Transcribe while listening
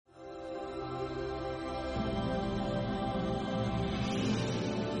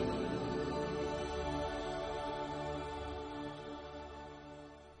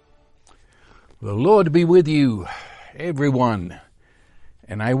The Lord be with you, everyone.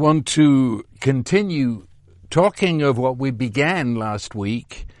 And I want to continue talking of what we began last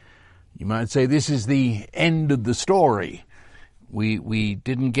week. You might say this is the end of the story. We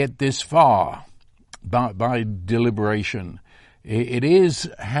didn't get this far by deliberation. It is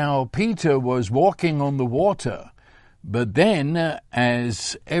how Peter was walking on the water, but then,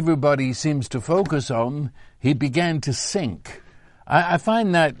 as everybody seems to focus on, he began to sink. I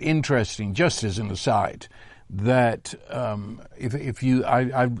find that interesting, just as an aside, that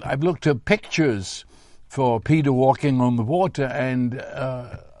I've looked at pictures for Peter walking on the water, and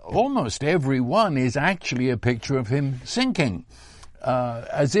almost every one is actually a picture of him sinking,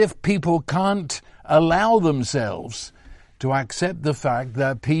 as if people can't allow themselves to accept the fact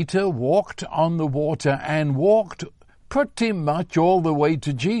that Peter walked on the water and walked pretty much all the way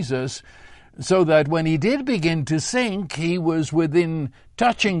to Jesus, so that when he did begin to sink, he was within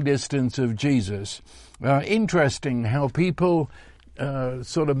touching distance of Jesus. Interesting how people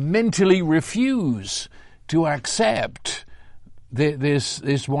sort of mentally refuse to accept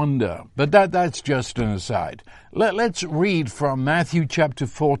this wonder. But that's just an aside. Let's read from Matthew chapter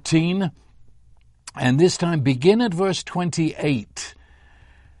 14, and this time begin at verse 28.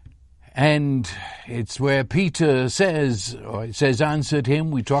 And it's where Peter says, answered him,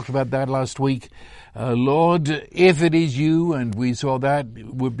 we talked about that last week, Lord, if it is you, and we saw that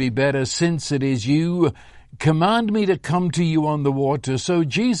would be better, since it is you, command me to come to you on the water. So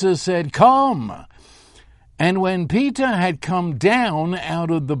Jesus said, come. And when Peter had come down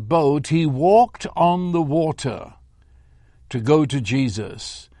out of the boat, he walked on the water to go to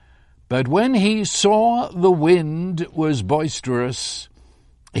Jesus. But when he saw the wind was boisterous,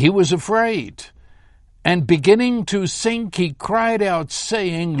 he was afraid, and beginning to sink, he cried out,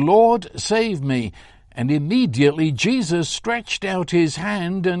 saying, Lord, save me. And immediately Jesus stretched out his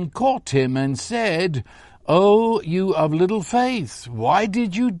hand and caught him and said, O you of little faith, why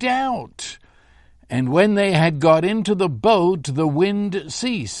did you doubt? And when they had got into the boat, the wind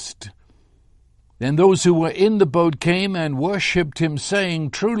ceased. Then those who were in the boat came and worshipped him,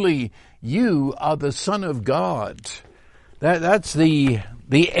 saying, Truly, you are the Son of God. That's the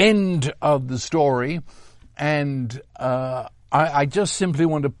end of the story, and I just simply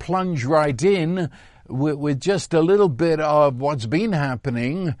want to plunge right in with just a little bit of what's been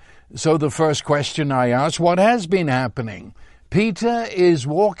happening. So the first question I ask, what has been happening? Peter is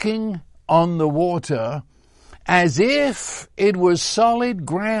walking on the water as if it was solid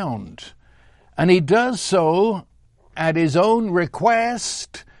ground, and he does so at his own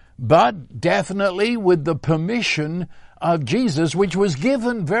request, but definitely with the permission of Jesus, which was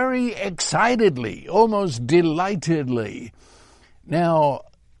given very excitedly, almost delightedly. Now,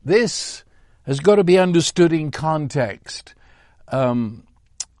 this has got to be understood in context. Can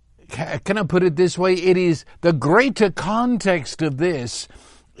I put it this way? It is the greater context of this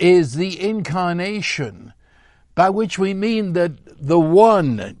is the incarnation, by which we mean that the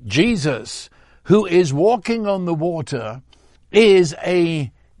one, Jesus, who is walking on the water, is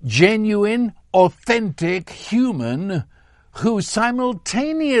a genuine, authentic human who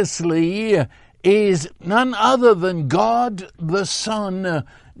simultaneously is none other than God the Son,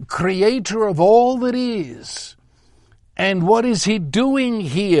 creator of all that is. And what is he doing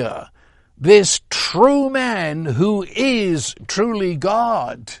here? This true man who is truly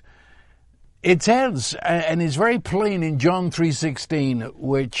God. It says, and it's very plain in John 3:16,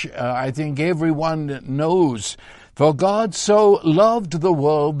 which I think everyone knows, for God so loved the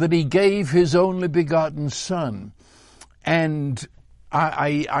world that he gave his only begotten Son. And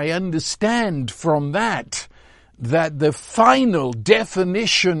I understand from that the final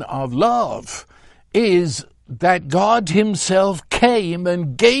definition of love is that God himself came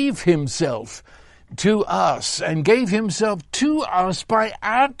and gave himself to us, and gave himself to us by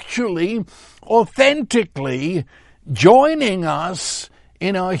actually, authentically joining us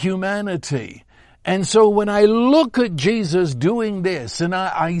in our humanity. And so when I look at Jesus doing this, and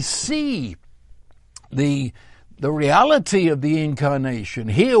I see the reality of the incarnation,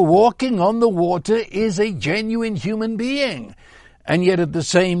 here walking on the water is a genuine human being. And yet at the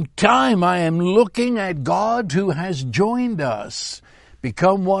same time, I am looking at God who has joined us,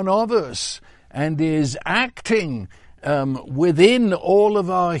 become one of us, and is acting within all of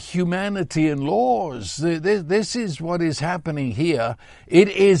our humanity and laws. This is what is happening here. It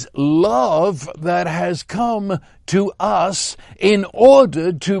is love that has come to us in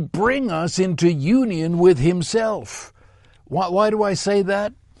order to bring us into union with himself. Why do I say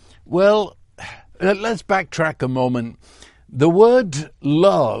that? Well, let's backtrack a moment. The word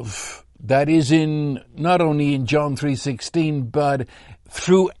love that is in not only in John 3:16, but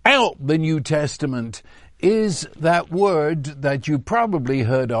throughout the New Testament is that word that you probably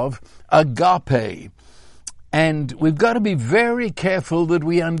heard of, agape. And we've got to be very careful that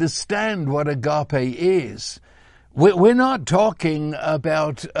we understand what agape is. We're not talking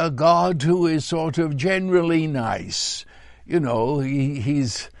about a God who is sort of generally nice. You know, he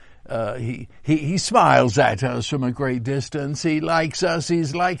smiles at us from a great distance. He likes us.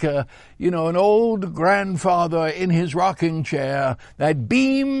 He's like an old grandfather in his rocking chair that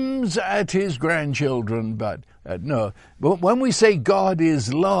beams at his grandchildren. But no, but when we say God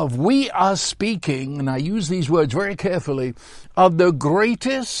is love, we are speaking, and I use these words very carefully, of the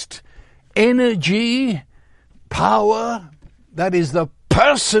greatest energy, power, that is the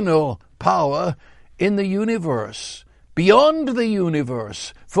personal power in the universe, beyond the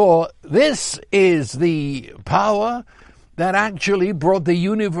universe. For this is the power that actually brought the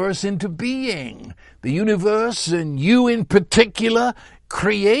universe into being. The universe, and you in particular,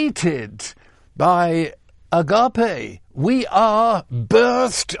 created by agape. We are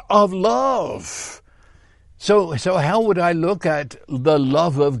birthed of love. So how would I look at the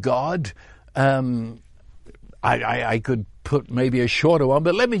love of God? I could put maybe a shorter one,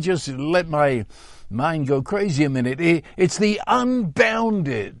 but let me just let my mind go crazy a minute. It's the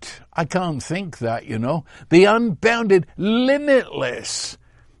unbounded, I can't think that, the unbounded, limitless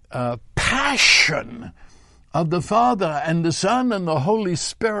passion of the Father and the Son and the Holy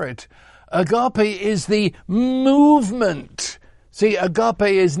Spirit. Agape is the movement. See, agape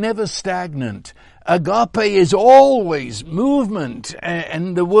is never stagnant. Agape is always movement,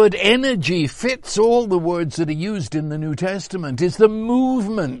 and the word energy fits all the words that are used in the New Testament. It's the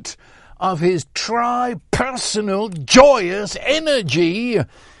movement of his tri-personal, joyous energy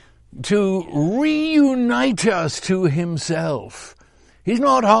to reunite us to himself. He's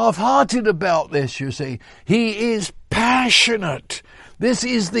not half-hearted about this, you see. He is passionate. This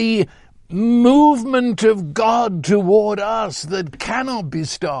is the movement of God toward us that cannot be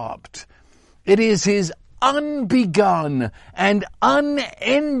stopped. It is his unbegun and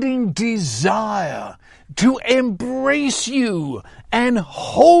unending desire to embrace you and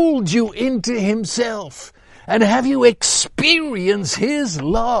hold you into himself and have you experience his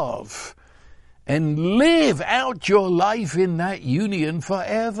love and live out your life in that union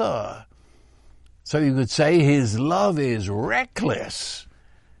forever. So you could say his love is reckless.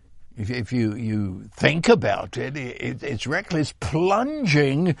 If you think about it, it's reckless,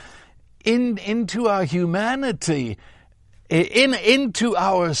 plunging into our humanity, into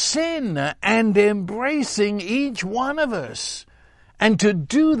our sin, and embracing each one of us. And to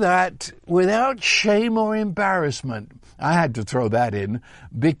do that without shame or embarrassment. I had to throw that in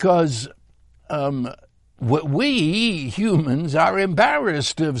because we humans are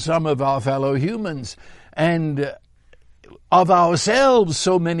embarrassed of some of our fellow humans and of ourselves.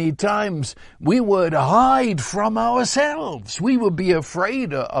 So many times we would hide from ourselves. We would be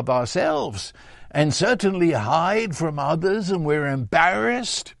afraid of ourselves and certainly hide from others, and we're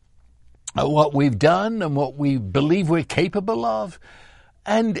embarrassed at what we've done and what we believe we're capable of.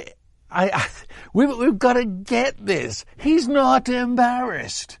 And we've got to get this. He's not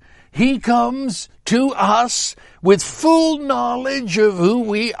embarrassed. He comes to us with full knowledge of who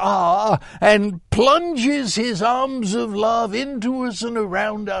we are and plunges his arms of love into us and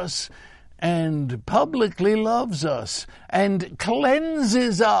around us and publicly loves us and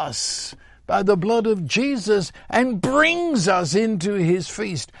cleanses us by the blood of Jesus and brings us into his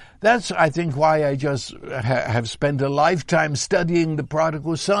feast. That's, I think, why I just have spent a lifetime studying the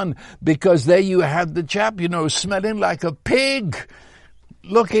prodigal son, because there you have the chap, smelling like a pig,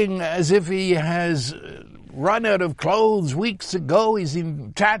 looking as if he has run out of clothes weeks ago. He's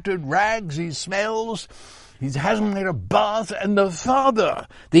in tattered rags. He smells. He hasn't made a bath. And the father,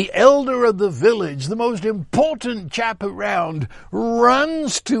 the elder of the village, the most important chap around,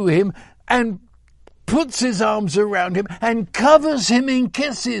 runs to him and puts his arms around him and covers him in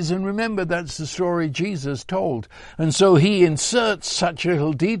kisses. And remember, that's the story Jesus told. And so he inserts such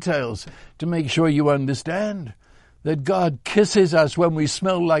little details to make sure you understand that God kisses us when we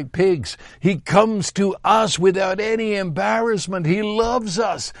smell like pigs. He comes to us without any embarrassment. He loves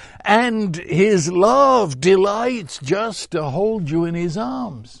us, and his love delights just to hold you in his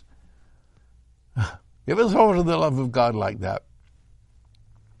arms. You ever thought of the love of God like that?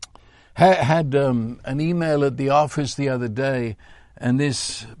 Had an email at the office the other day, and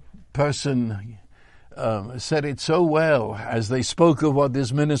this person said it so well as they spoke of what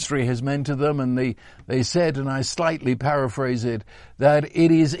this ministry has meant to them, and they said, and I slightly paraphrase it, that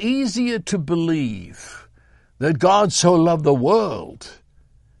it is easier to believe that God so loved the world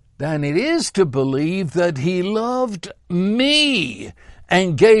than it is to believe that he loved me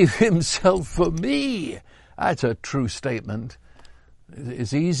and gave himself for me. That's a true statement.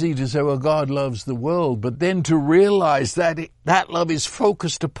 It's easy to say, well, God loves the world, but then to realize that that love is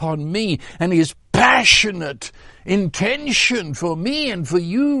focused upon me, and his passionate intention for me and for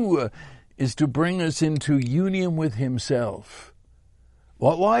you is to bring us into union with himself.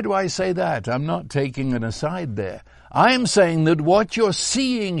 Well, why do I say that? I'm not taking an aside there. I am saying that what you're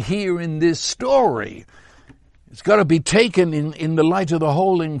seeing here in this story, it's got to be taken in the light of the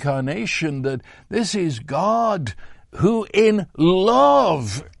whole incarnation, that this is God who in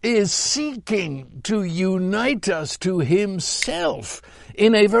love is seeking to unite us to himself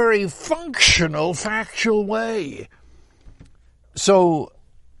in a very functional, factual way. So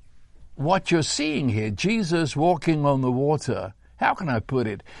what you're seeing here, Jesus walking on the water, how can I put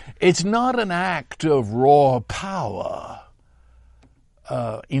it? It's not an act of raw power.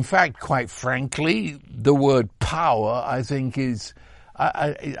 In fact, quite frankly, the word power, I think, is,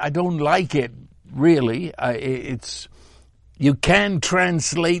 I don't like it. Really, you can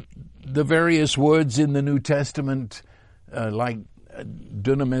translate the various words in the New Testament like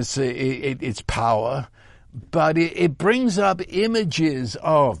dunamis, it's power, but it brings up images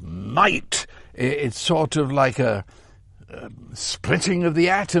of might. It's sort of like a splitting of the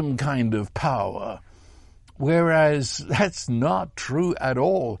atom kind of power, whereas that's not true at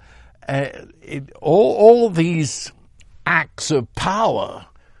all. All these acts of power,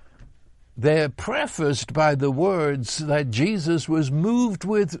 they're prefaced by the words that Jesus was moved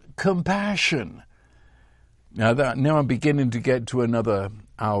with compassion. Now I'm beginning to get to another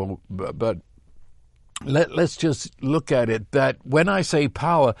hour, but let's just look at it. That when I say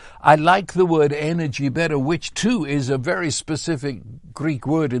power, I like the word energy better, which too is a very specific Greek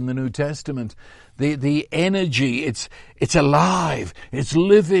word in the New Testament. The energy, it's alive, it's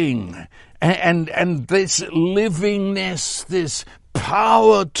living, and this livingness, this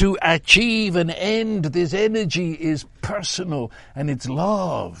power to achieve an end, this energy is personal, and it's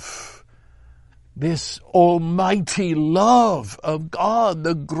love. This almighty love of God,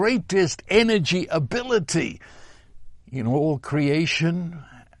 the greatest energy ability in all creation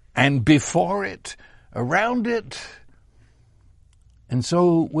and before it, around it. And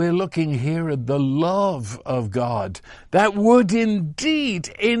so we're looking here at the love of God that would indeed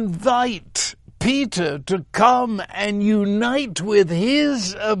invite Peter to come and unite with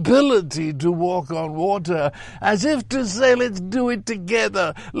his ability to walk on water, as if to say, let's do it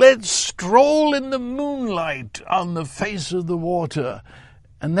together. Let's stroll in the moonlight on the face of the water.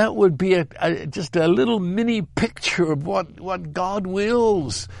 And that would be just a little mini picture of what God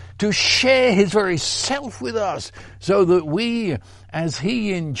wills, to share his very self with us, so that we, as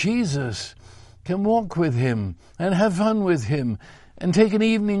he in Jesus, can walk with him and have fun with him and take an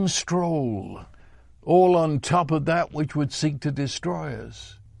evening stroll, all on top of that which would seek to destroy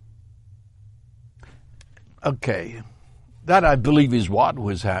us. Okay, that I believe is what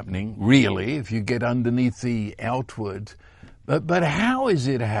was happening, really, if you get underneath the outward. But how is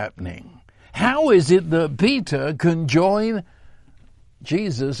it happening? How is it that Peter can join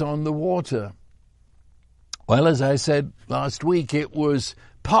Jesus on the water? Well, as I said last week, it was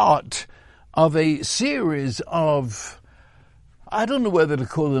part of a series of, I don't know whether to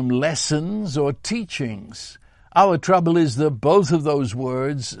call them lessons or teachings. Our trouble is that both of those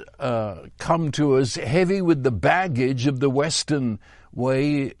words come to us heavy with the baggage of the Western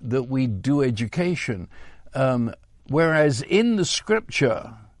way that we do education. Whereas in the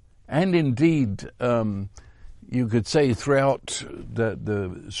Scripture, and indeed you could say throughout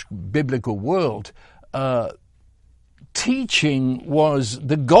the biblical world, the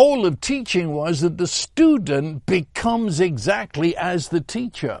goal of teaching was that the student becomes exactly as the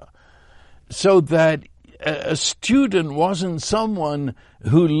teacher, so that a student wasn't someone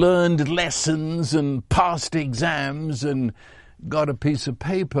who learned lessons and passed exams and got a piece of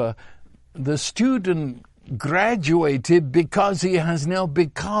paper. The student graduated because he has now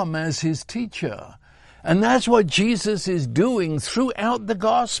become as his teacher. And that's what Jesus is doing throughout the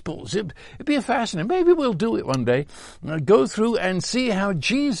Gospels. It'd be fascinating. Maybe we'll do it one day. Go through and see how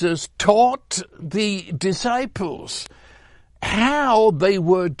Jesus taught the disciples how they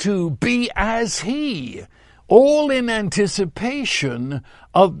were to be as he, all in anticipation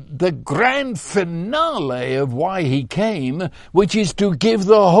of the grand finale of why he came, which is to give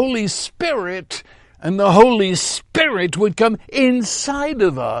the Holy Spirit, and the Holy Spirit would come inside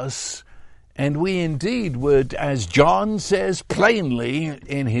of us. And we indeed would, as John says plainly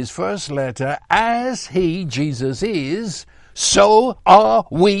in his first letter, as he, Jesus, is, so are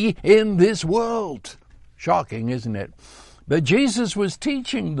we in this world. Shocking, isn't it? But Jesus was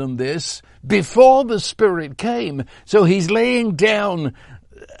teaching them this before the Spirit came. So he's laying down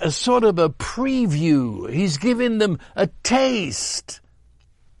a sort of a preview. He's giving them a taste.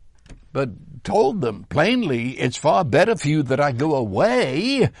 But told them plainly, it's far better for you that I go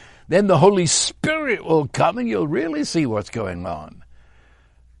away. Then the Holy Spirit will come and you'll really see what's going on.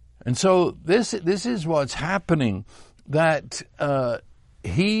 And so this is what's happening, that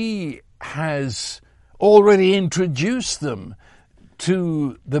he has already introduced them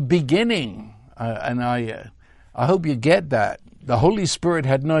to the beginning. And I hope you get that. The Holy Spirit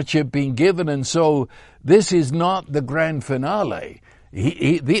had not yet been given, and so this is not the grand finale.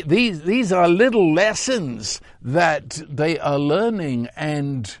 These are little lessons that they are learning,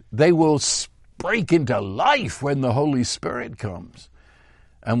 and they will break into life when the Holy Spirit comes.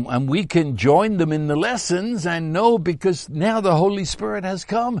 And we can join them in the lessons and know, because now the Holy Spirit has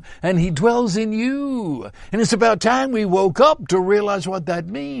come and He dwells in you. And it's about time we woke up to realize what that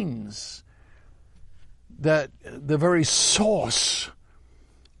means. That the very source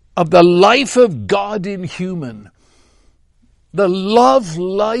of the life of God in human, the love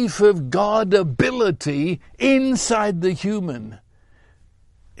life of God ability inside the human,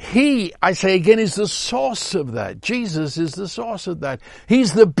 He, I say again, is the source of that. Jesus is the source of that.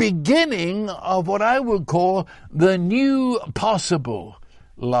 He's the beginning of what I would call the new possible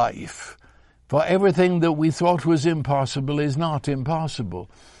life. For everything that we thought was impossible is not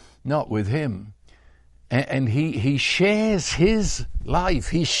impossible, not with Him. And he shares His life.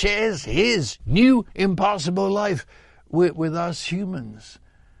 He shares His new impossible life with us humans.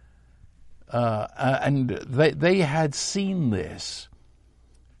 And they had seen this.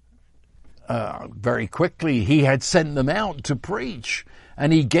 Very quickly, He had sent them out to preach,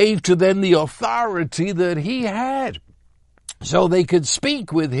 and He gave to them the authority that He had, so they could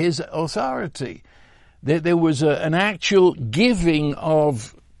speak with His authority. There was an actual giving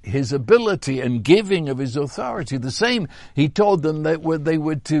of His ability and giving of His authority. The same, He told them that they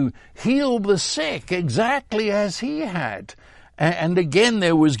were to heal the sick exactly as He had. And again,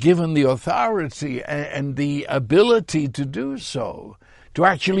 there was given the authority and the ability to do so, to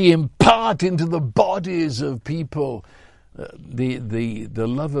actually impart into the bodies of people the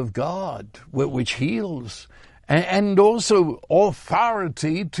love of God, which heals, and also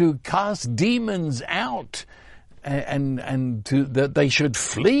authority to cast demons out, and that they should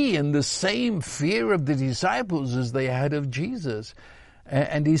flee in the same fear of the disciples as they had of Jesus.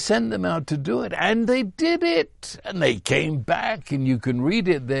 And He sent them out to do it, and they did it, and they came back, and you can read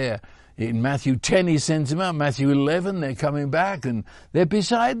it there. In Matthew 10, He sends them out. Matthew 11, they're coming back, and they're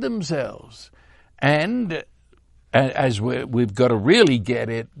beside themselves. And as we've got to really get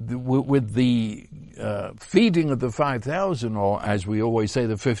it, with the feeding of the 5,000, or as we always say,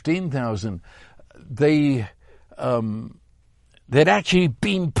 the 15,000, they'd actually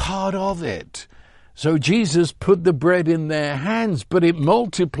been part of it. So Jesus put the bread in their hands, but it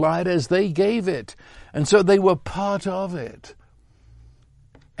multiplied as they gave it. And so they were part of it.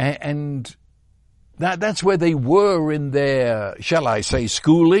 And that's where they were in their, shall I say,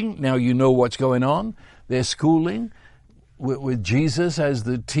 schooling. Now you know what's going on. Their schooling with Jesus as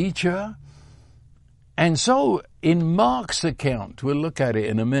the teacher. And so in Mark's account, we'll look at it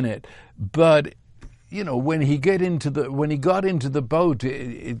in a minute, but you know, when he got into the boat,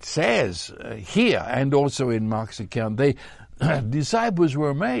 it says here, and also in Mark's account, disciples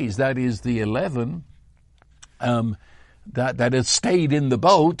were amazed. That is the 11 that had stayed in the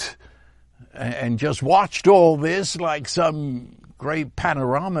boat and just watched all this like some great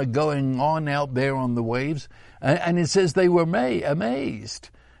panorama going on out there on the waves. And it says they were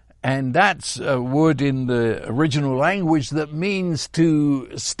amazed. And that's a word in the original language that means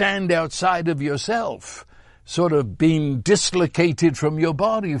to stand outside of yourself, sort of being dislocated from your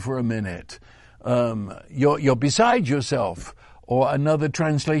body for a minute. You're beside yourself. Or another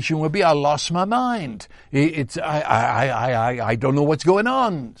translation would be, I lost my mind. I don't know what's going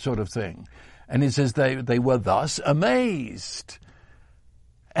on, sort of thing. And it says they were thus amazed.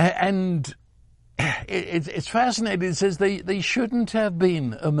 And it's fascinating. It says they shouldn't have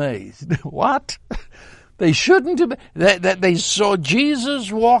been amazed. What? They shouldn't have been. That they saw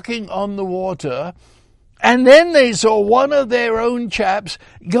Jesus walking on the water, and then they saw one of their own chaps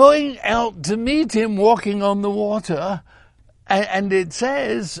going out to meet Him walking on the water. And it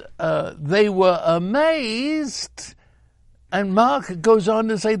says they were amazed. And Mark goes on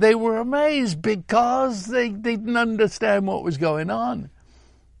to say they were amazed because they didn't understand what was going on.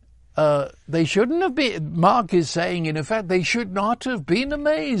 They shouldn't have been, Mark is saying, in effect, they should not have been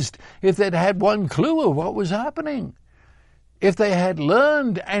amazed if they'd had one clue of what was happening. if they had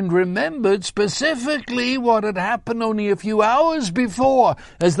learned and remembered specifically what had happened only a few hours before,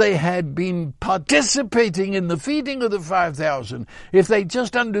 as they had been participating in the feeding of the 5,000, if they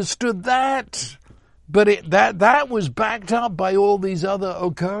just understood that, but that was backed up by all these other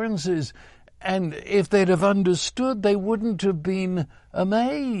occurrences, and if they'd have understood, they wouldn't have been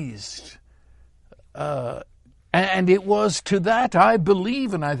amazed. And it was to that, I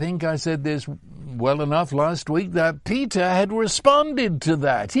believe, and I think I said this well enough last week, that Peter had responded to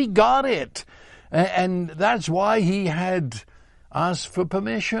that. He got it. And that's why he had asked for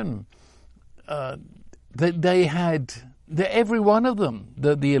permission. That they had, every one of them,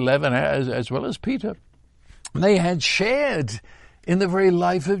 the 11 as well as Peter, they had shared in the very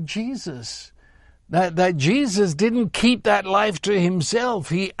life of Jesus. That Jesus didn't keep that life to himself.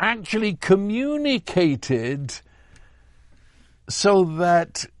 He actually communicated so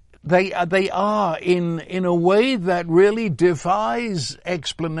that they are in a way that really defies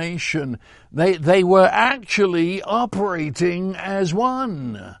explanation. They were actually operating as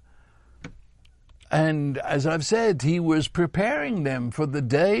one. And as I've said, he was preparing them for the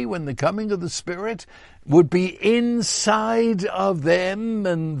day when the coming of the Spirit would be inside of them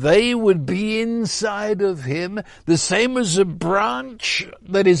and they would be inside of him, the same as a branch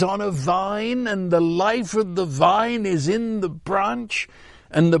that is on a vine and the life of the vine is in the branch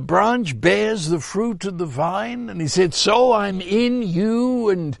and the branch bears the fruit of the vine. And he said, so I'm in you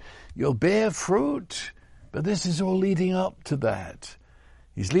and you'll bear fruit. But this is all leading up to that.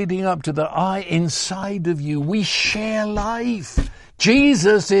 He's leading up to the I inside of you. We share life.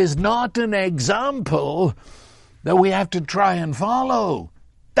 Jesus is not an example that we have to try and follow.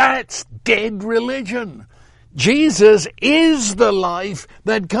 That's dead religion. Jesus is the life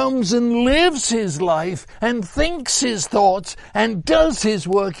that comes and lives his life and thinks his thoughts and does his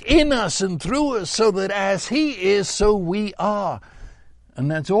work in us and through us so that as he is, so we are. And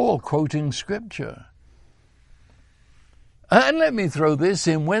that's all quoting Scripture. And let me throw this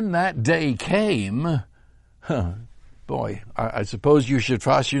in. When that day came, boy, I suppose you should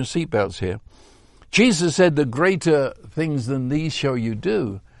fasten your seatbelts here. Jesus said, the greater things than these shall you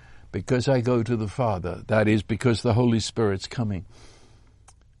do, because I go to the Father. That is, because the Holy Spirit's coming.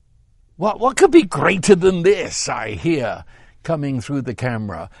 What could be greater than this, I hear, coming through the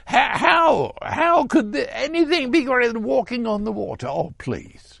camera? How could anything be greater than walking on the water? Oh,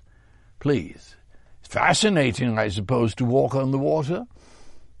 please. Fascinating, I suppose, to walk on the water.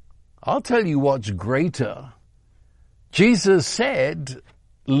 I'll tell you what's greater. Jesus said,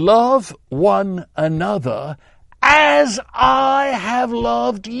 love one another as I have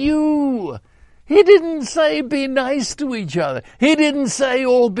loved you. He didn't say be nice to each other. He didn't say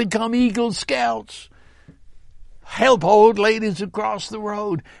all become Eagle Scouts. Help old ladies across the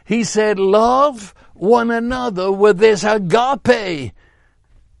road. He said love one another with this agape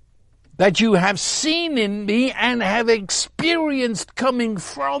that you have seen in me and have experienced coming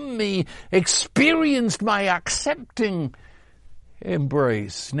from me, experienced my accepting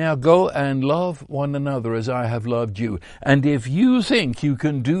embrace. Now go and love one another as I have loved you. And if you think you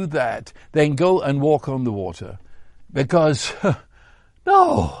can do that, then go and walk on the water. Because,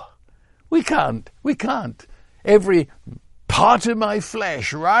 no, we can't. Every part of my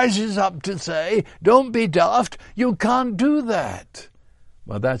flesh rises up to say, don't be daft, you can't do that.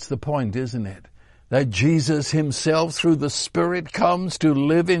 Well, that's the point, isn't it? That Jesus himself, through the Spirit, comes to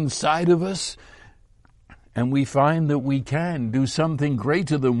live inside of us, and we find that we can do something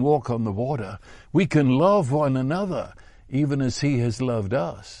greater than walk on the water. We can love one another, even as he has loved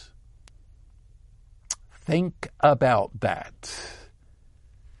us. Think about that.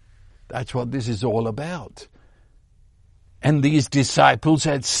 That's what this is all about. And these disciples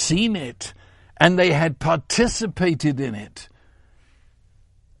had seen it, and they had participated in it.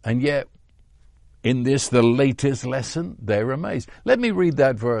 And yet, in this, the latest lesson, they're amazed. Let me read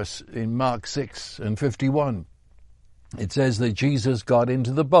that verse in Mark 6:51. It says that Jesus got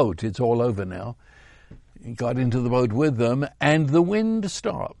into the boat. It's all over now. He got into the boat with them, and the wind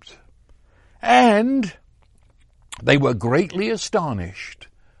stopped. And they were greatly astonished.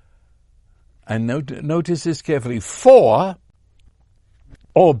 And notice this carefully.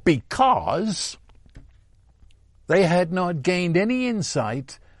 Because they had not gained any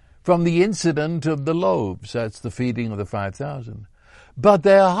insight from the incident of the loaves. That's the feeding of the 5,000. But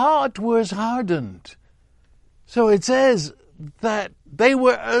their heart was hardened. So it says that they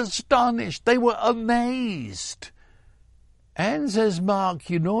were astonished. They were amazed. And says Mark,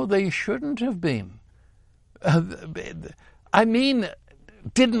 they shouldn't have been.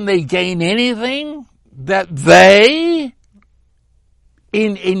 Didn't they gain anything that they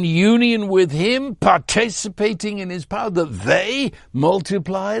in union with him, participating in his power, that they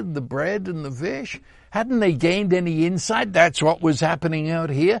multiplied the bread and the fish? Hadn't they gained any insight? That's what was happening out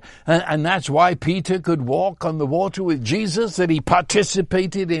here. And that's why Peter could walk on the water with Jesus, that he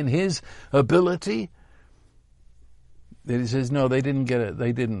participated in his ability. Then he says, no, they didn't get it.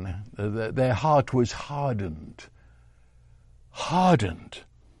 They didn't. Their heart was hardened. Hardened.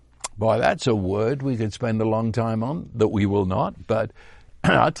 Boy, that's a word we could spend a long time on, that we will not. But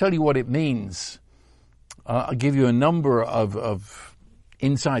I'll tell you what it means. I'll give you a number of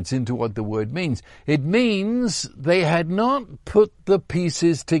insights into what the word means. It means they had not put the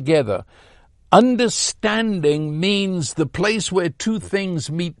pieces together. Understanding means the place where two things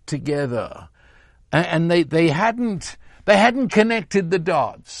meet together. And they hadn't connected the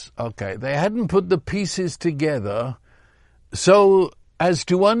dots. Okay, they hadn't put the pieces together so as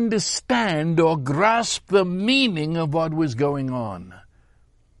to understand or grasp the meaning of what was going on.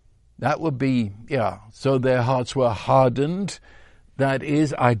 That would be, so their hearts were hardened. That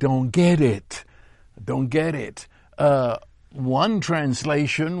is, I don't get it. I don't get it. One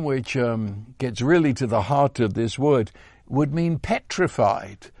translation, which gets really to the heart of this word, would mean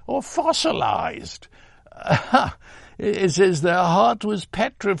petrified or fossilized. It says their heart was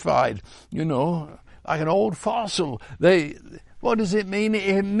petrified, like an old fossil. What does it mean?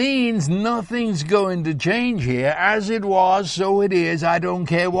 It means nothing's going to change here. As it was, so it is. I don't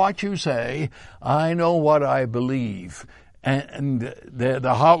care what you say. I know what I believe. And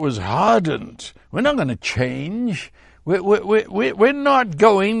the heart was hardened. We're not going to change. We're not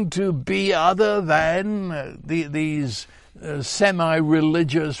going to be other than these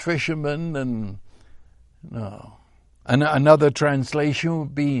semi-religious fishermen. And no. And another translation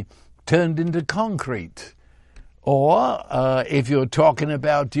would be turned into concrete. Or if you're talking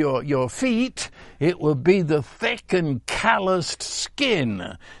about your feet, it would be the thick and calloused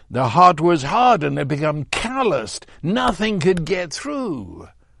skin. The heart was hardened, it became calloused. Nothing could get through.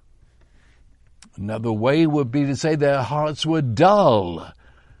 Another way would be to say their hearts were dull.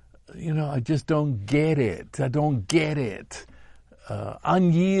 I just don't get it. I don't get it.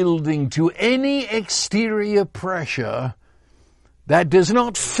 Unyielding to any exterior pressure that does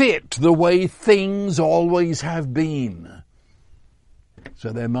not fit the way things always have been.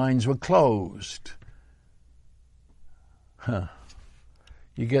 So their minds were closed.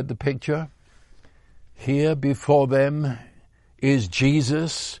 You get the picture? Here before them is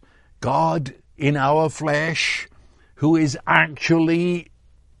Jesus, God in our flesh, who is actually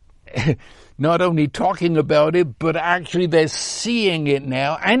not only talking about it, but actually they're seeing it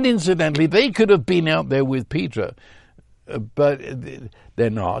now. And incidentally, they could have been out there with Peter. But they're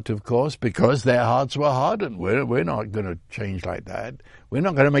not, of course, because their hearts were hardened. We're not going to change like that. We're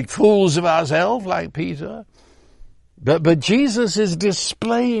not going to make fools of ourselves like Peter. But Jesus is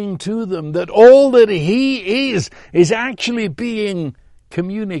displaying to them that all that he is actually being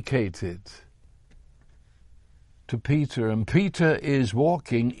communicated to Peter. And Peter is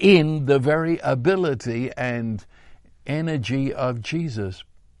walking in the very ability and energy of Jesus.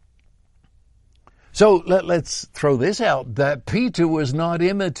 So let's throw this out, that Peter was not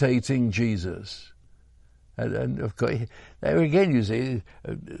imitating Jesus. And of course, there again you see,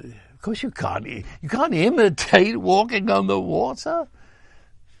 of course you can't imitate walking on the water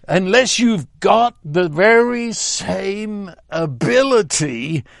unless you've got the very same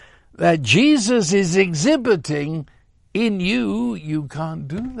ability that Jesus is exhibiting in you. You can't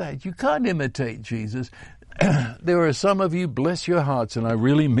do that. You can't imitate Jesus. There are some of you, bless your hearts, and I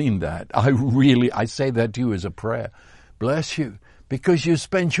really mean that. I say that to you as a prayer. Bless you, because you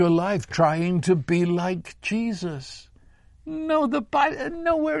spent your life trying to be like Jesus. No, the Bible,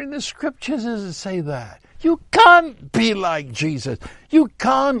 nowhere in the scriptures does it say that. You can't be like Jesus. You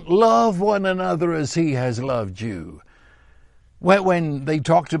can't love one another as he has loved you. When they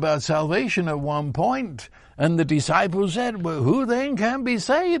talked about salvation at one point, and the disciples said, well, who then can be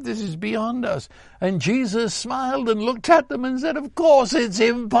saved? This is beyond us. And Jesus smiled and looked at them and said, of course it's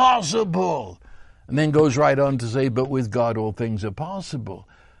impossible. And then goes right on to say, but with God all things are possible.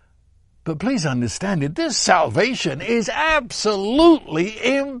 But please understand it, this salvation is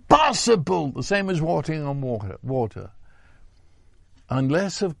absolutely impossible. The same as walking on water.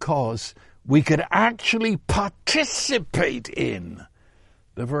 Unless, of course, we could actually participate in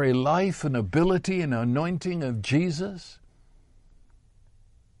the very life and ability and anointing of Jesus.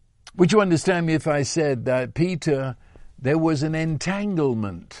 Would you understand me if I said that Peter, there was an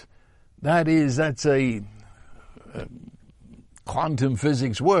entanglement? That's a quantum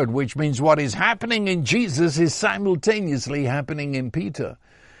physics word, which means what is happening in Jesus is simultaneously happening in Peter.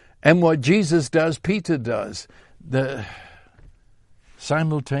 And what Jesus does, Peter does.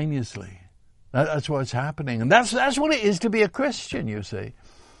 simultaneously. That's what's happening. And that's what it is to be a Christian, you see.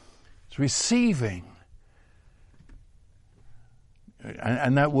 It's receiving.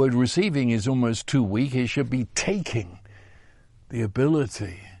 And that word receiving is almost too weak. It should be taking, the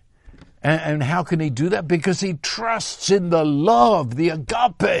ability. And how can he do that? Because he trusts in the love, the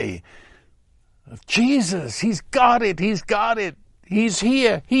agape of Jesus. He's got it. He's got it. He's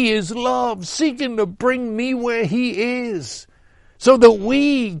here. He is love, seeking to bring me where he is, so that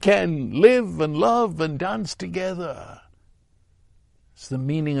we can live and love and dance together. It's the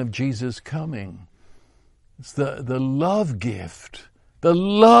meaning of Jesus coming. It's the love gift. The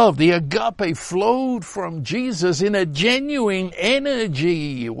love, the agape flowed from Jesus in a genuine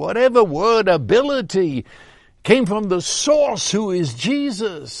energy. Whatever word, ability, came from the source who is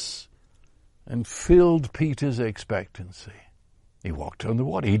Jesus, and filled Peter's expectancy. He walked on the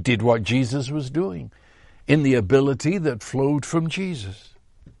water. He did what Jesus was doing in the ability that flowed from Jesus.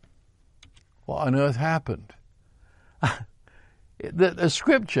 What on earth happened? The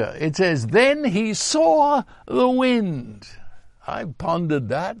scripture, it says, then he saw the wind. I pondered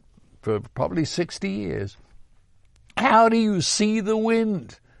that for probably 60 years. How do you see the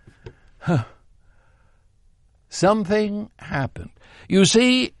wind? Something happened. You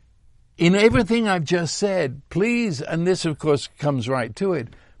see, in everything I've just said, please, and this of course comes right to it,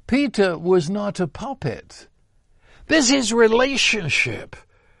 Peter was not a puppet. This is relationship.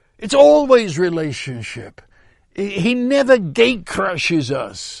 It's always relationship. He never gate crushes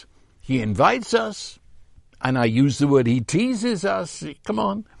us. He invites us, and I use the word he teases us, come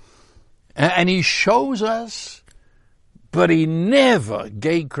on, and he shows us, but he never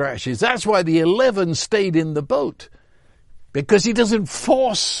gate crashes. That's why the 11 stayed in the boat, because he doesn't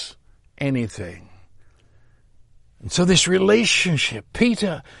force anything. And so this relationship,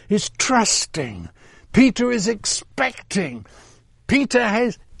 Peter is trusting, Peter is expecting, Peter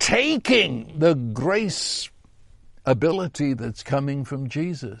has taking the grace ability that's coming from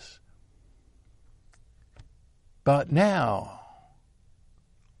Jesus. But now,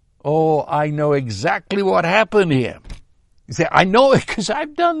 I know exactly what happened here. You say, I know it because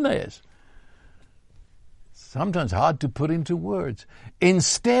I've done this. Sometimes hard to put into words.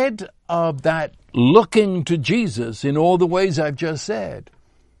 Instead of that looking to Jesus in all the ways I've just said,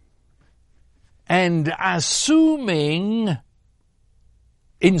 and assuming,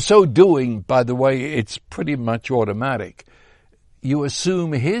 in so doing, by the way, it's pretty much automatic, you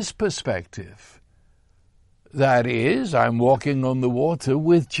assume his perspective. That is, I'm walking on the water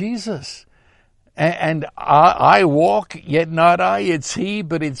with Jesus. And I walk, yet not I, it's he,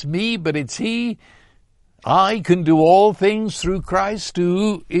 but it's me, but it's he. I can do all things through Christ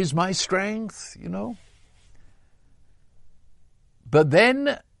who is my strength, you know. But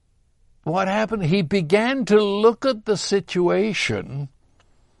then, what happened? He began to look at the situation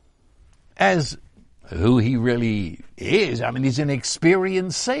as who he really is. I mean, he's an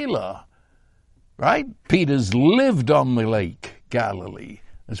experienced sailor, right? Peter's lived on the lake, Galilee.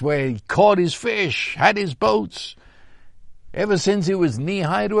 That's where he caught his fish, had his boats, ever since he was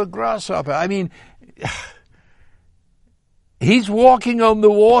knee-high to a grasshopper. I mean, he's walking on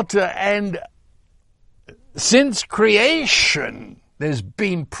the water, and since creation, there's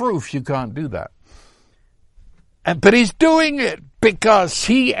been proof you can't do that. But he's doing it because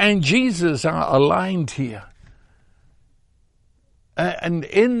he and Jesus are aligned here. And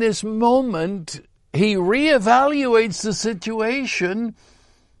in this moment, he reevaluates the situation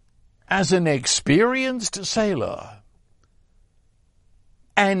as an experienced sailor.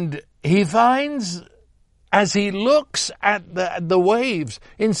 And he finds, as he looks at the waves,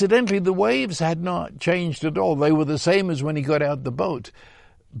 incidentally, the waves had not changed at all. They were the same as when he got out the boat.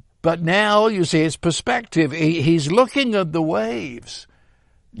 But now, you see, his perspective, he's looking at the waves.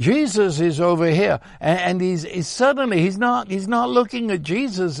 Jesus is over here, and he's not looking at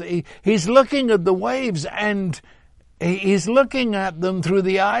Jesus. He's looking at the waves, and he's looking at them through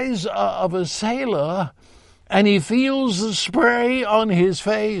the eyes of a sailor, and he feels the spray on his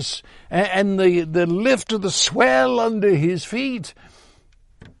face and the lift of the swell under his feet.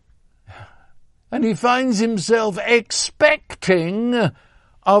 And he finds himself expecting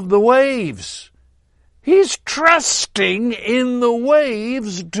of the waves. He's trusting in the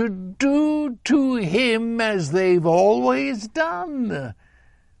waves to do to him as they've always done.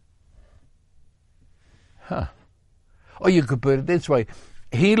 Or you could put it this way.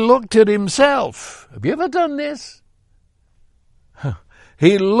 He looked at himself. Have you ever done this?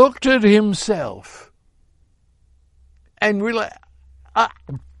 He looked at himself and realized,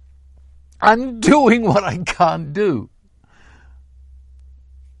 I'm doing what I can't do.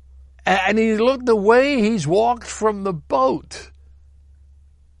 And he looked the way he's walked from the boat.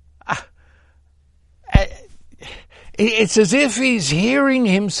 It's as if he's hearing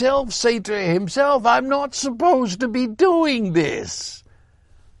himself say to himself, I'm not supposed to be doing this.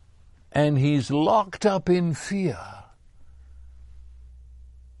 And he's locked up in fear.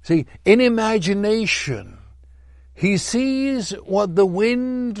 See, in imagination, he sees what the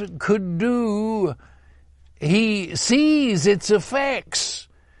wind could do. He sees its effects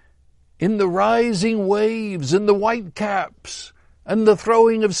in the rising waves and the whitecaps and the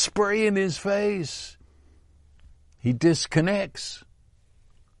throwing of spray in his face. He disconnects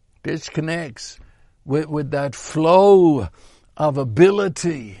with that flow of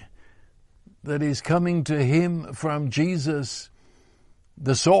ability that is coming to him from Jesus,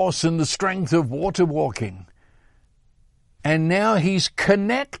 the source and the strength of water walking. And now he's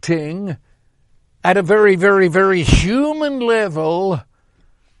connecting at a very, very, very human level.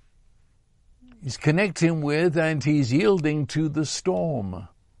 He's connecting with and he's yielding to the storm.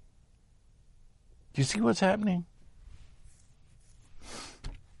 Do you see what's happening?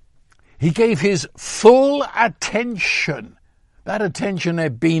 He gave his full attention. That attention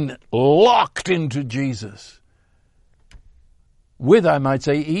had been locked into Jesus. With, I might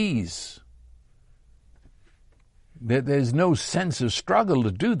say, ease. There's no sense of struggle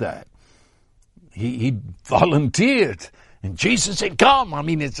to do that. He volunteered. And Jesus said, come. I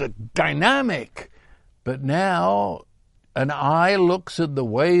mean, it's a dynamic. But now an eye looks at the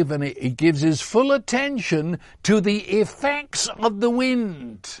wave and it gives his full attention to the effects of the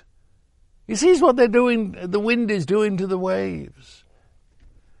wind. He sees what they're doing, the wind is doing to the waves.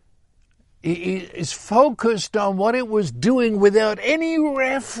 He is focused on what it was doing without any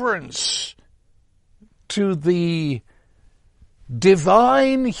reference to the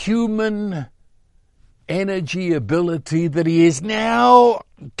divine human energy ability that he is now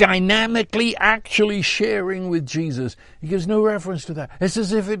dynamically actually sharing with Jesus. He gives no reference to that. It's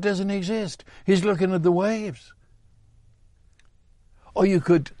as if it doesn't exist. He's looking at the waves. Or you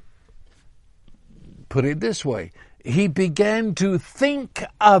could put it this way. He began to think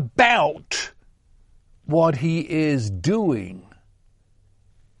about what he is doing.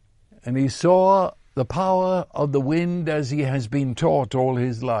 And he saw the power of the wind as he has been taught all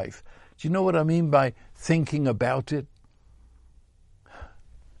his life. Do you know what I mean by thinking about it?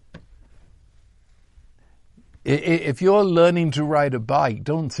 If you're learning to ride a bike,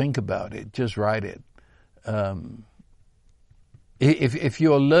 don't think about it, just ride it. If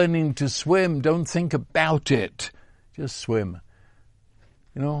you're learning to swim, don't think about it, just swim.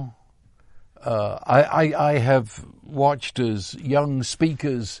 You know, I have watched as young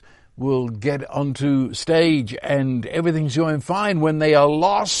speakers will get onto stage and everything's going fine when they are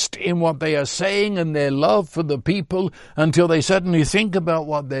lost in what they are saying and their love for the people until they suddenly think about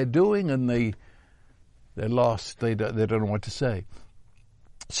what they're doing and they're lost. They don't know what to say.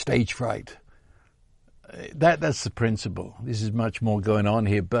 Stage fright. That's the principle. This is much more going on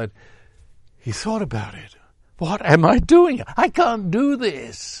here, but he thought about it. What am I doing? I can't do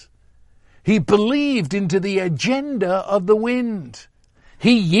this. He believed into the agenda of the wind.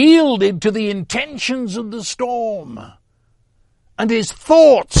 He yielded to the intentions of the storm. And his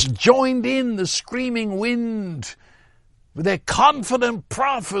thoughts joined in the screaming wind with their confident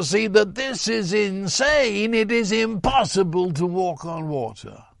prophecy that this is insane, it is impossible to walk on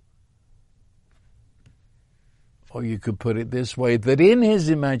water. Or you could put it this way, that in his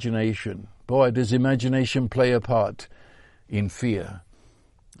imagination, boy, does imagination play a part in fear.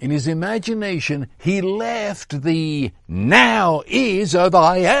 In his imagination, he left the now is of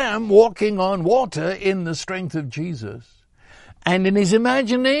I am walking on water in the strength of Jesus. And in his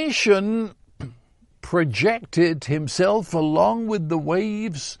imagination, projected himself along with the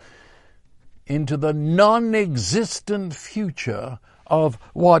waves into the non-existent future of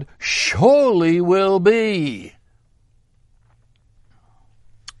what surely will be.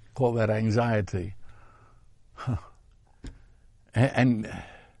 Call that anxiety. And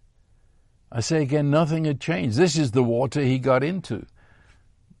I say again, nothing had changed. This is the water he got into.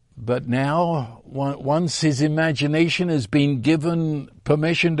 But now, once his imagination has been given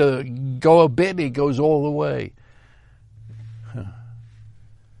permission to go a bit, he goes all the way.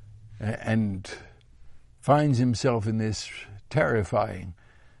 And finds himself in this terrifying,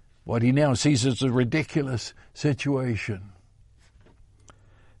 what he now sees as a ridiculous situation.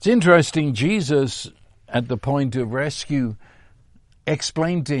 It's interesting, Jesus, at the point of rescue,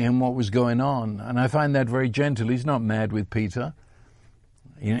 explained to him what was going on. And I find that very gentle. He's not mad with Peter.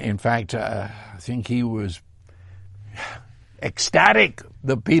 In fact, I think he was ecstatic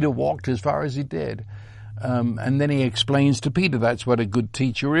that Peter walked as far as he did. And then he explains to Peter, that's what a good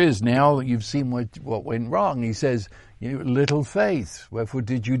teacher is. Now you've seen what went wrong. He says, little faith, wherefore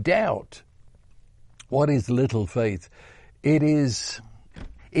did you doubt? What is little faith? It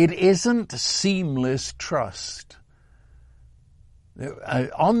isn't seamless trust.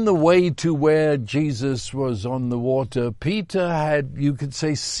 On the way to where Jesus was on the water, Peter had, you could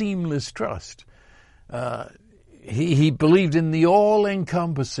say, seamless trust. He believed in the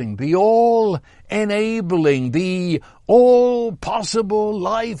all-encompassing, the all-enabling, the all-possible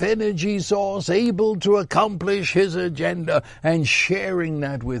life energy source able to accomplish his agenda, and sharing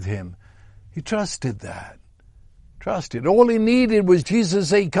that with him. He trusted that. Trusted. All he needed was Jesus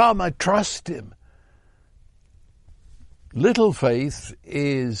say, come, I trust him. Little faith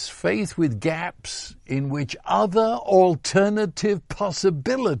is faith with gaps in which other alternative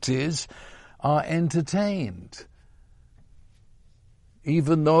possibilities are entertained.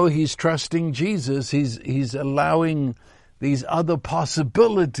 Even though he's trusting Jesus, he's allowing these other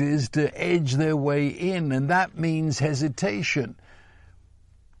possibilities to edge their way in, and that means hesitation.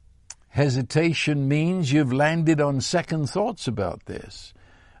 Hesitation means you've landed on second thoughts about this.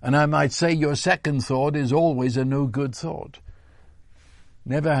 And I might say your second thought is always a no good thought.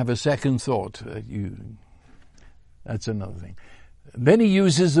 Never have a second thought. That's another thing. Then he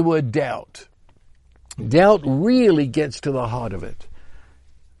uses the word doubt. Doubt really gets to the heart of it.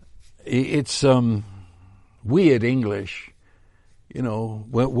 It's weird English. You know,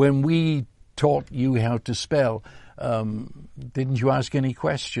 when we taught you how to spell, didn't you ask any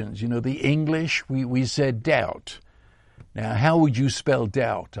questions? You know, the English, we said doubt. Now, how would you spell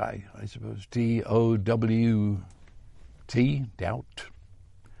doubt? I suppose D-O-W-T, doubt.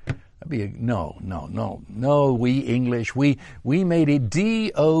 That'd be no. We English, we made it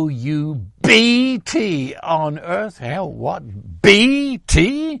D-O-U-B-T on earth. Hell, what?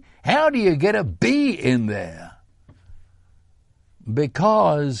 B-T? How do you get a B in there?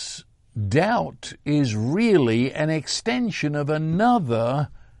 Because doubt is really an extension of another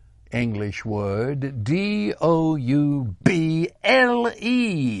English word, D-O-U-B-L-E,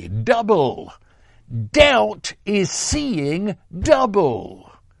 double. Doubt is seeing double.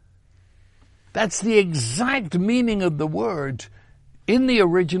 That's the exact meaning of the word in the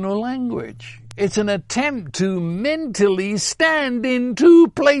original language. It's an attempt to mentally stand in two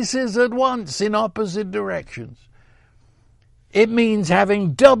places at once in opposite directions. It means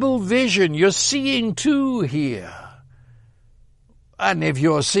having double vision. You're seeing two here. And if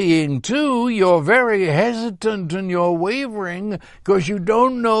you're seeing two, you're very hesitant and you're wavering because you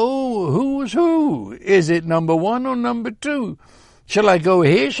don't know who's who. Is it number one or number two? Shall I go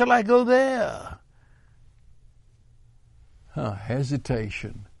here? Shall I go there?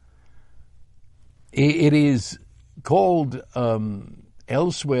 Hesitation. It is called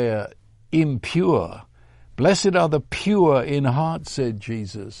elsewhere impure. Blessed are the pure in heart, said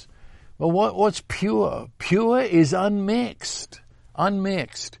Jesus. Well, what's pure? Pure is unmixed.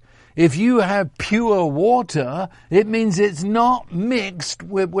 Unmixed. If you have pure water, it means it's not mixed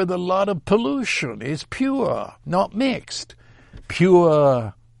with a lot of pollution. It's pure, not mixed.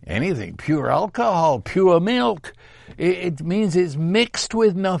 Pure anything, pure alcohol, pure milk. It means it's mixed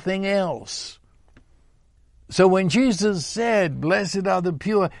with nothing else. So when Jesus said, blessed are the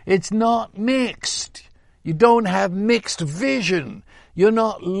pure, it's not mixed. You don't have mixed vision. You're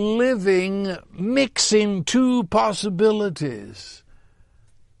not living, mixing two possibilities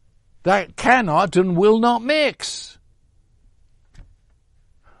that cannot and will not mix.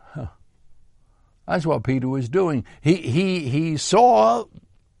 That's what Peter was doing. He saw,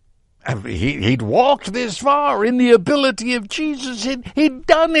 he'd walked this far in the ability of Jesus. He'd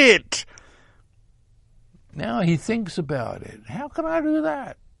done it. Now he thinks about it. How can I do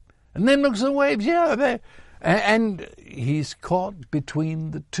that? And then looks at the waves. Yeah, and he's caught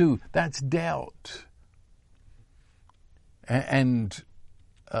between the two. That's doubt. And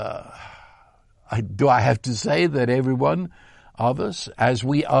do I have to say that every one of us, as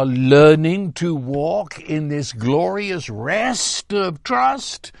we are learning to walk in this glorious rest of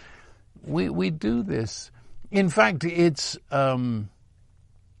trust, we do this. In fact, it's like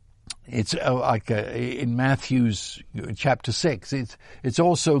in Matthew's chapter 6. It's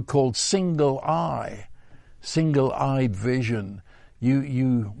also called single-eyed vision.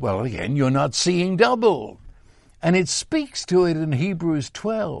 Well, again, you're not seeing double. And it speaks to it in Hebrews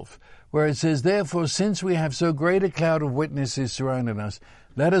 12, where it says, therefore, since we have so great a cloud of witnesses surrounding us,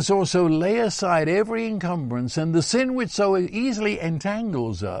 let us also lay aside every encumbrance and the sin which so easily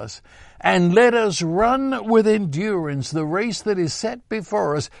entangles us, and let us run with endurance the race that is set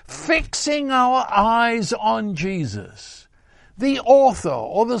before us, fixing our eyes on Jesus, the author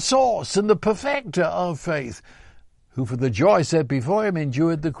or the source and the perfecter of faith, who for the joy set before him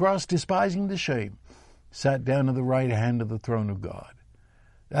endured the cross, despising the shame, sat down at the right hand of the throne of God.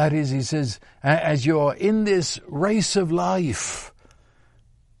 That is, he says, as you're in this race of life,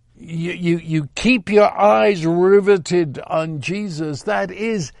 you keep your eyes riveted on Jesus. That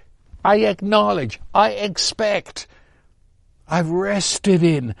is, I acknowledge, I expect, I've rested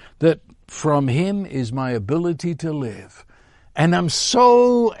in that from him is my ability to live. And I'm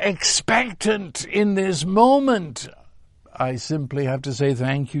so expectant in this moment. I simply have to say,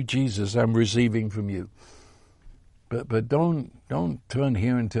 thank you, Jesus, I'm receiving from you. But don't turn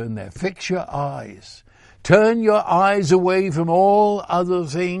here and turn there. Fix your eyes. Turn your eyes away from all other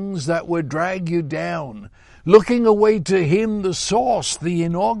things that would drag you down. Looking away to him, the source, the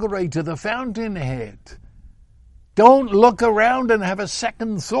inaugurator, the fountainhead. Don't look around and have a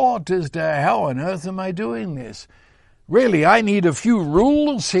second thought as to how on earth am I doing this? Really, I need a few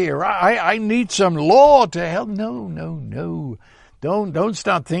rules here. I need some law to help. No. Don't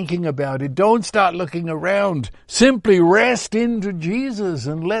start thinking about it. Don't start looking around. Simply rest into Jesus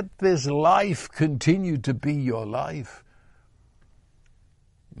and let this life continue to be your life.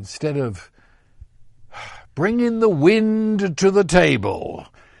 Instead of bringing the wind to the table.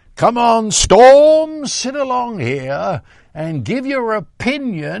 Come on, storm, sit along here and give your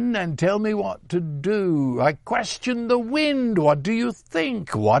opinion and tell me what to do. I question the wind. What do you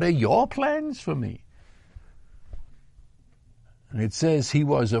think? What are your plans for me? And it says he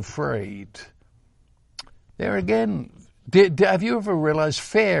was afraid. There again, have you ever realized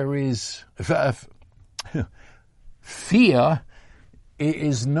fear is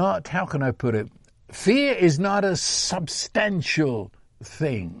not, how can I put it? Fear is not a substantial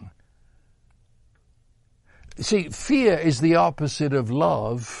thing. See, fear is the opposite of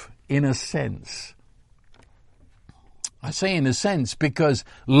love in a sense. I say in a sense because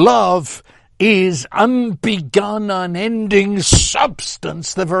love is unbegun, unending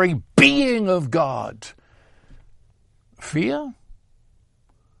substance, the very being of God. Fear?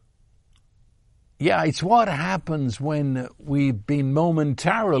 Yeah, it's what happens when we've been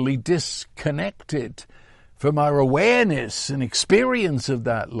momentarily disconnected from our awareness and experience of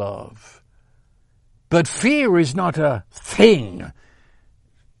that love. But fear is not a thing.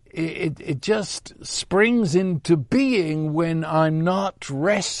 It just springs into being when I'm not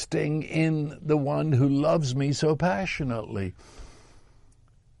resting in the one who loves me so passionately.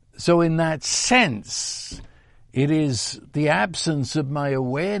 So in that sense, it is the absence of my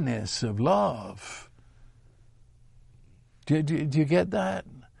awareness of love. Do you get that?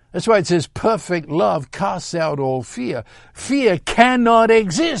 That's why it says perfect love casts out all fear. Fear cannot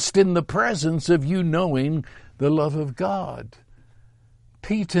exist in the presence of you knowing the love of God.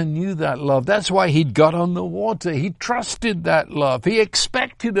 Peter knew that love. That's why he'd got on the water. He trusted that love. He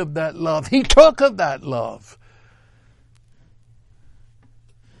expected of that love. He took of that love.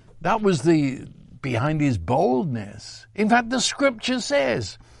 That was behind his boldness. In fact, the scripture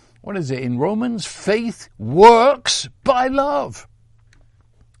says, what is it in Romans? Faith works by love.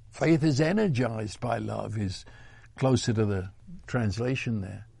 Faith is energized by love is closer to the translation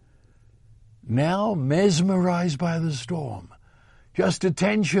there. Now mesmerized by the storm. Just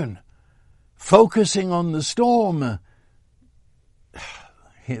attention, focusing on the storm.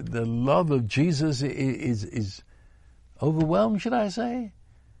 The love of Jesus is overwhelmed, should I say?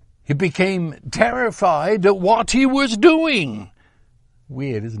 He became terrified at what he was doing.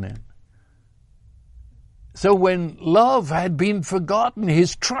 Weird, isn't it? So when love had been forgotten,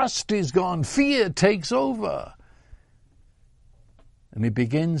 his trust is gone, fear takes over. And he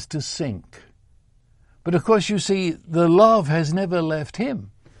begins to sink. But of course, you see, the love has never left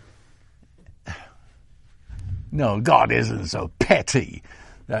him. No, God isn't so petty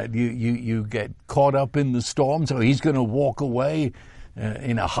that you get caught up in the storm, so he's going to walk away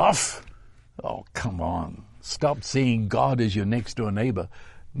in a huff. Oh, come on. Stop seeing God as your next door neighbor.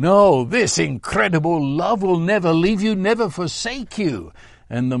 No, this incredible love will never leave you, never forsake you.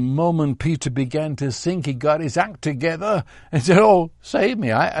 And the moment Peter began to sink, he got his act together and said, oh, save me.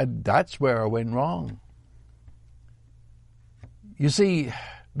 That's where I went wrong. You see,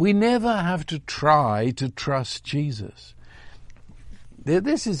 we never have to try to trust Jesus.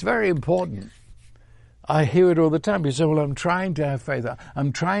 This is very important. I hear it all the time. You say, well, I'm trying to have faith.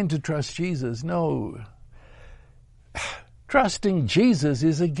 I'm trying to trust Jesus. No. Trusting Jesus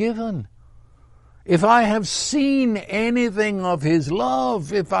is a given. If I have seen anything of his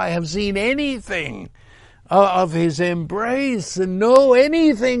love, if I have seen anything of his embrace and know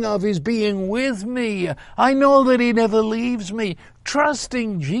anything of his being with me, I know that he never leaves me.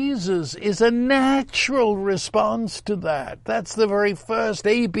 Trusting Jesus is a natural response to that. That's the very first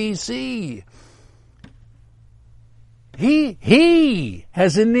ABC. He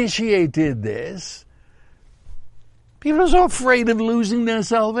has initiated this. People are so afraid of losing their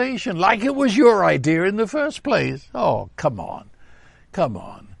salvation, like it was your idea in the first place. Oh, come on. Come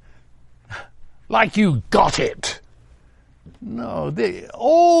on. Like you got it. No,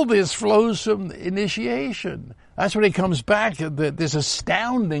 all this flows from initiation. That's when it comes back, this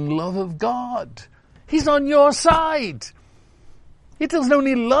astounding love of God. He's on your side. He doesn't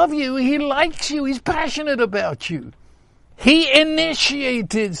only love you, he likes you, he's passionate about you. He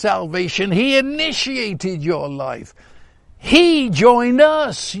initiated salvation. He initiated your life. He joined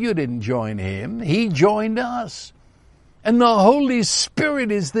us. You didn't join him. He joined us. And the Holy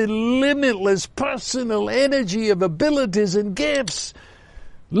Spirit is the limitless personal energy of abilities and gifts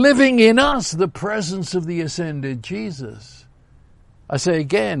living in us, the presence of the ascended Jesus. I say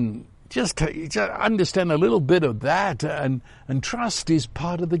again, just understand a little bit of that, and trust is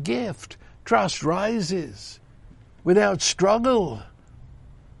part of the gift. Trust rises without struggle,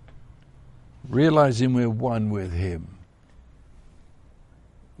 realizing we're one with him.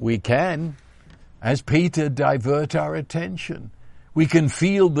 We can, as Peter, divert our attention. We can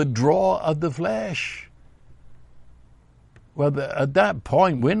feel the draw of the flesh. Well, at that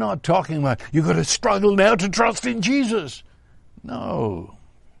point, we're not talking about, you've got to struggle now to trust in Jesus. No.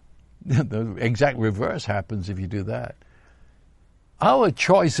 The exact reverse happens if you do that. Our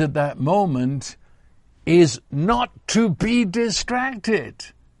choice at that moment is not to be distracted.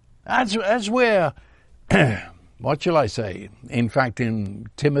 That's where, what shall I say? In fact, in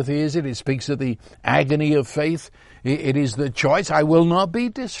Timothy, it speaks of the agony of faith. It is the choice. I will not be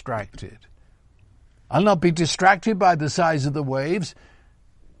distracted. I'll not be distracted by the size of the waves.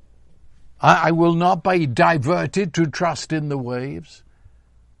 I will not be diverted to trust in the waves.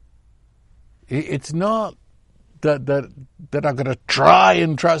 It's not that I'm going to try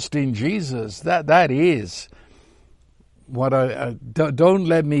and trust in Jesus. That is what don't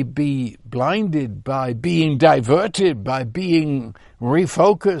let me be blinded by being diverted, by being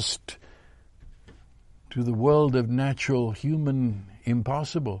refocused to the world of natural human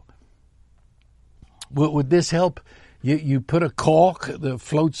impossible. Would this help? You put a cork that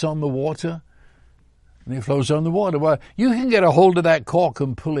floats on the water, and it floats on the water. Well, you can get a hold of that cork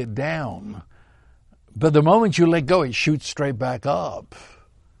and pull it down. But the moment you let go, it shoots straight back up.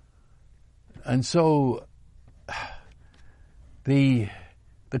 And so the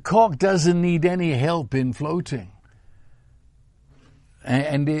cork doesn't need any help in floating.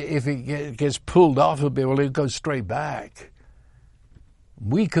 And if it gets pulled off a bit, well, it goes straight back.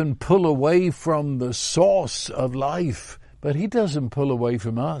 We can pull away from the source of life, but he doesn't pull away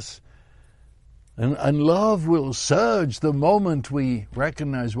from us. And love will surge the moment we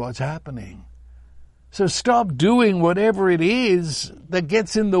recognize what's happening. So stop doing whatever it is that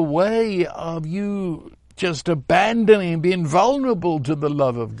gets in the way of you just abandoning, being vulnerable to the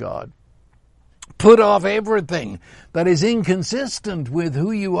love of God. Put off everything that is inconsistent with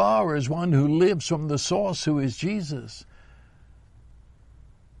who you are as one who lives from the source who is Jesus.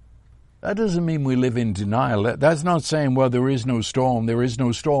 That doesn't mean we live in denial. That's not saying, well, there is no storm, there is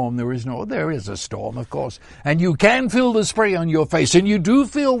no storm, there is a storm, of course. And you can feel the spray on your face, and you do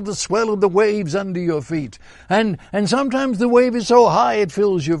feel the swell of the waves under your feet. And sometimes the wave is so high it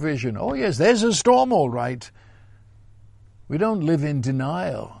fills your vision. Oh yes, there's a storm, all right. We don't live in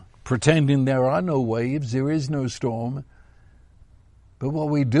denial, pretending there are no waves, there is no storm. But what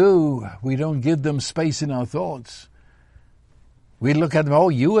we do, we don't give them space in our thoughts. We look at them, oh,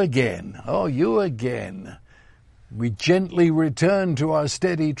 you again. Oh, you again. We gently return to our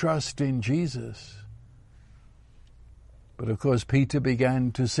steady trust in Jesus. But of course, Peter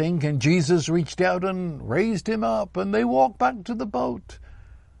began to sink, and Jesus reached out and raised him up, and they walked back to the boat.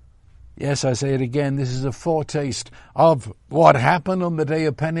 Yes, I say it again, this is a foretaste of what happened on the day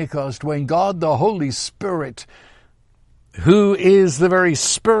of Pentecost, when God, the Holy Spirit, who is the very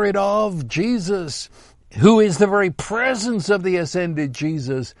Spirit of Jesus, who is the very presence of the ascended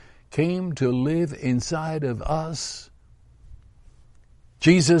Jesus, came to live inside of us.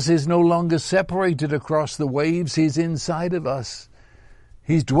 Jesus is no longer separated across the waves. He's inside of us.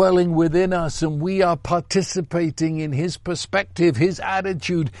 He's dwelling within us, and we are participating in his perspective, his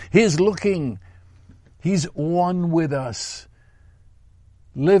attitude, his looking. He's one with us,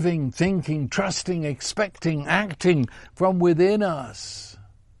 living, thinking, trusting, expecting, acting from within us.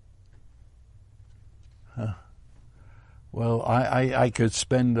 Well, I could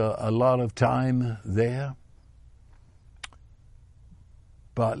spend a lot of time there.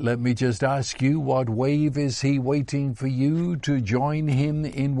 But let me just ask you, what wave is he waiting for you to join him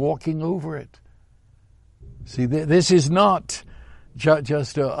in walking over it? See, this is not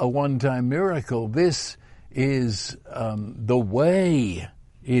just a one-time miracle. This is the way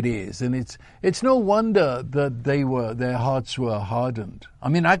it is. And it's no wonder that their hearts were hardened. I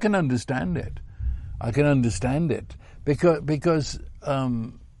mean, I can understand it. Because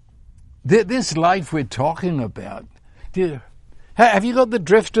this life we're talking about, have you got the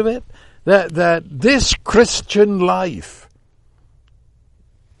drift of it? That this Christian life,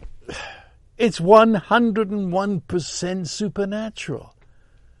 it's 101% supernatural.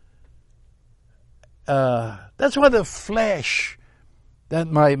 That's why the flesh, that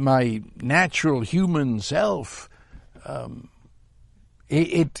my natural human self,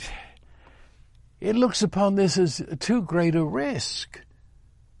 it looks upon this as too great a risk.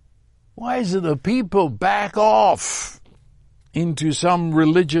 Why is it that people back off into some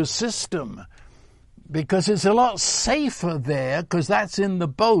religious system? Because it's a lot safer there, because that's in the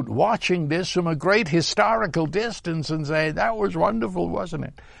boat, watching this from a great historical distance and say, that was wonderful, wasn't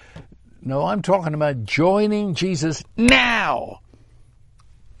it? No, I'm talking about joining Jesus now.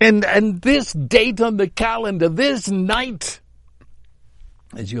 And this date on the calendar, this night,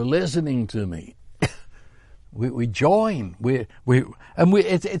 as you're listening to me, we join.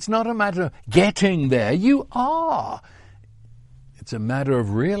 It's not a matter of getting there. You are. It's a matter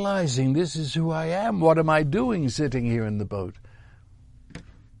of realizing this is who I am. What am I doing sitting here in the boat?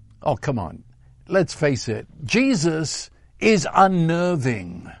 Oh, come on. Let's face it. Jesus is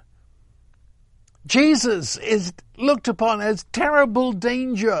unnerving. Jesus is looked upon as terrible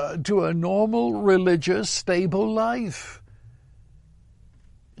danger to a normal, religious, stable life.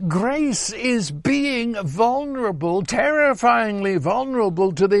 Grace is being vulnerable, terrifyingly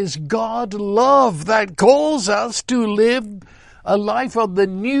vulnerable to this God love that calls us to live a life of the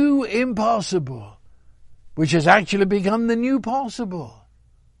new impossible, which has actually become the new possible.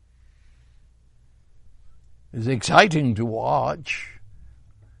 It's exciting to watch,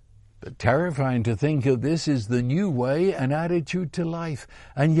 but terrifying to think of this as the new way and attitude to life.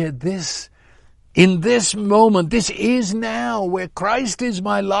 And yet in this moment, this is now, where Christ is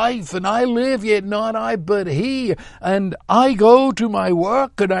my life, and I live, yet not I, but He. And I go to my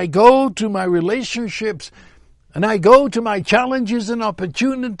work, and I go to my relationships, and I go to my challenges and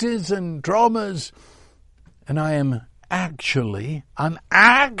opportunities and traumas, and I'm actually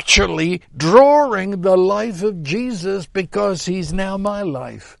drawing the life of Jesus, because He's now my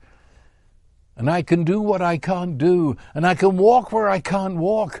life. And I can do what I can't do, and I can walk where I can't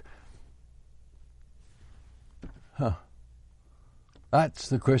walk. That's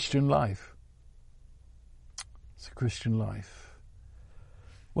the Christian life. It's the Christian life.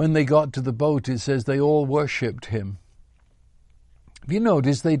 When they got to the boat, it says they all worshipped Him. Have you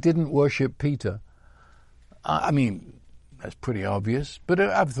noticed they didn't worship Peter? I mean, that's pretty obvious, but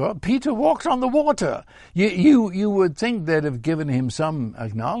I've thought Peter walked on the water. You would think they'd have given him some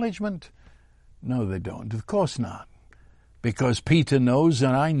acknowledgement. No, they don't. Of course not. Because Peter knows,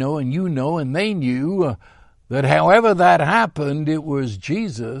 and I know, and you know, and they knew that however that happened, it was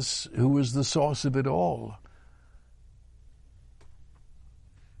Jesus who was the source of it all.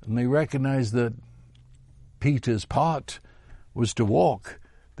 And they recognized that Peter's part was to walk.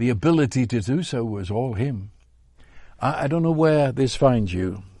 The ability to do so was all Him. I don't know where this finds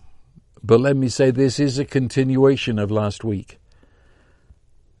you, but let me say this is a continuation of last week.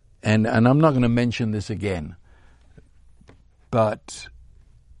 And I'm not going to mention this again, but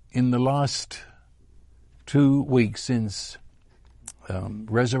in the last 2 weeks since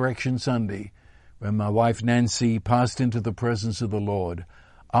Resurrection Sunday, when my wife Nancy passed into the presence of the Lord,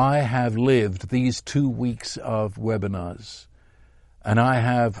 I have lived these 2 weeks of webinars, and I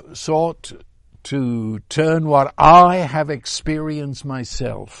have sought to turn what I have experienced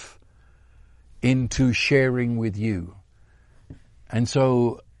myself into sharing with you. And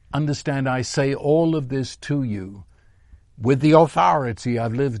so understand, I say all of this to you with the authority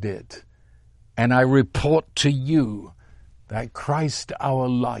I've lived it. And I report to you that Christ our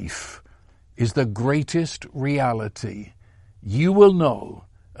life is the greatest reality you will know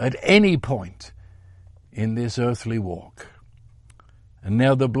at any point in this earthly walk. And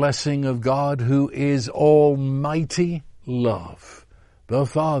now the blessing of God, who is almighty love, the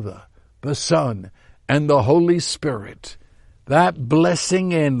Father, the Son, and the Holy Spirit, that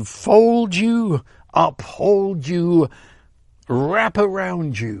blessing enfold you, uphold you, wrap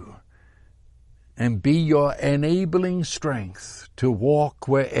around you, and be your enabling strength to walk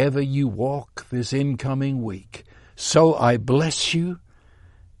wherever you walk this incoming week. So I bless you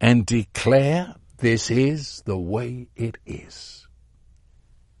and declare this is the way it is.